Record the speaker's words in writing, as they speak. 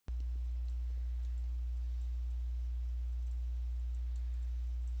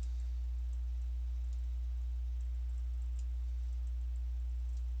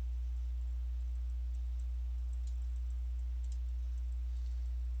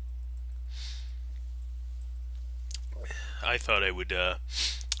I thought I would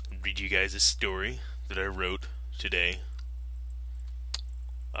read you guys a story that I wrote today.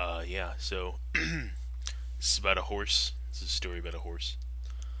 So this is about a horse. This is a story about a horse.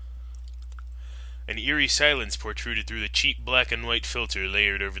 An eerie silence protruded through the cheap black and white filter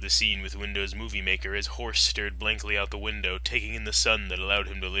layered over the scene with Windows Movie Maker as Horse stared blankly out the window, taking in the sun that allowed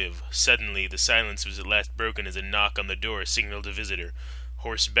him to live. Suddenly, the silence was at last broken as a knock on the door signaled a visitor.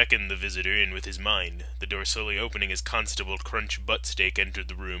 Horse beckoned the visitor in with his mind, the door slowly opening as Constable Crunch Buttsteak entered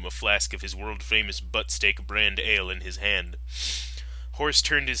the room, a flask of his world-famous Buttsteak brand ale in his hand. Horse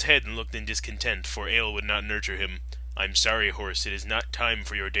turned his head and looked in discontent, for ale would not nurture him. "I'm sorry, Horse, it is not time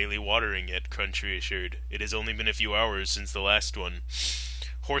for your daily watering yet," Crunch reassured. "It has only been a few hours since the last one."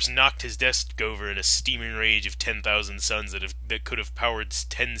 Horse knocked his desk over in a steaming rage of 10,000 suns that could have powered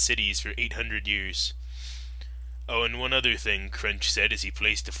 10 cities for 800 years. "Oh, and one other thing," Crunch said as he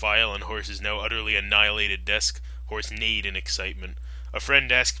placed a file on Horse's now utterly annihilated desk. Horse neighed in excitement. "A friend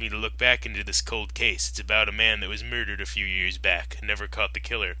asked me to look back into this cold case. It's about a man that was murdered a few years back. Never caught the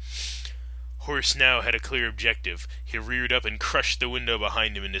killer." Horse now had a clear objective. He reared up and crushed the window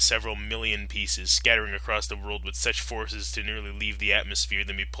behind him into several million pieces, scattering across the world with such force as to nearly leave the atmosphere,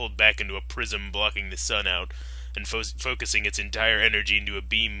 then be pulled back into a prism blocking the sun out, and focusing its entire energy into a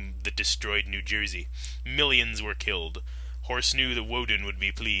beam that destroyed New Jersey. Millions were killed. Horse knew that Woden would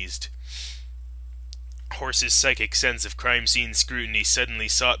be pleased. Horse's psychic sense of crime scene scrutiny suddenly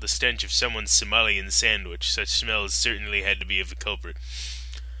sought the stench of someone's Somalian sandwich. Such smells certainly had to be of the culprit.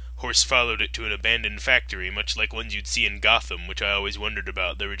 Horse followed it to an abandoned factory, much like ones you'd see in Gotham, which I always wondered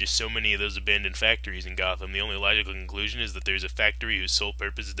about. There were just so many of those abandoned factories in Gotham. The only logical conclusion is that there's a factory whose sole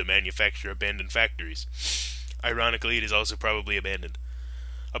purpose is to manufacture abandoned factories. Ironically, it is also probably abandoned.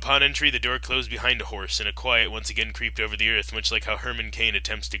 Upon entry, the door closed behind a Horse, and a quiet once again creeped over the earth, much like how Herman Cain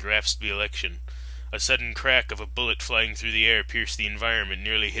attempts to grasp the election. A sudden crack of a bullet flying through the air pierced the environment,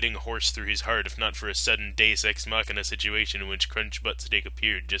 nearly hitting Horse through his heart, if not for a sudden Deus Ex Machina situation in which Crunch Buttsteak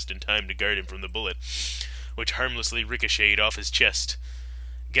appeared just in time to guard him from the bullet, which harmlessly ricocheted off his chest.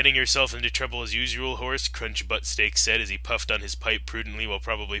 "Getting yourself into trouble as usual, Horse," Crunch Buttsteak said as he puffed on his pipe prudently while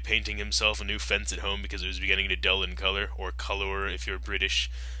probably painting himself a new fence at home because it was beginning to dull in color, or colour if you're British,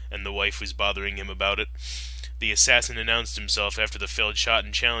 and the wife was bothering him about it. The assassin announced himself after the failed shot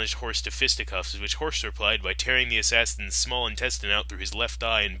and challenged Horse to fisticuffs, which Horse replied by tearing the assassin's small intestine out through his left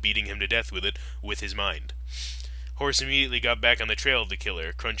eye and beating him to death with it with his mind. Horse immediately got back on the trail of the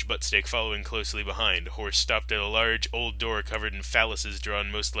killer, Crunch Buttsteak following closely behind. Horse stopped at a large, old door covered in phalluses drawn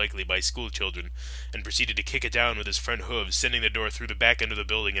most likely by schoolchildren, and proceeded to kick it down with his front hooves, sending the door through the back end of the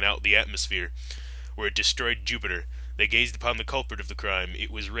building and out the atmosphere, where it destroyed Jupiter. They gazed upon the culprit of the crime. It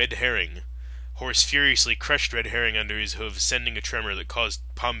was Red Herring. Horse furiously crushed Red Herring under his hooves, sending a tremor that caused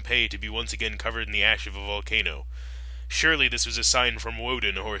Pompeii to be once again covered in the ash of a volcano. Surely this was a sign from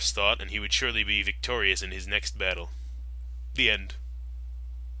Woden, Horse thought, and he would surely be victorious in his next battle. The end.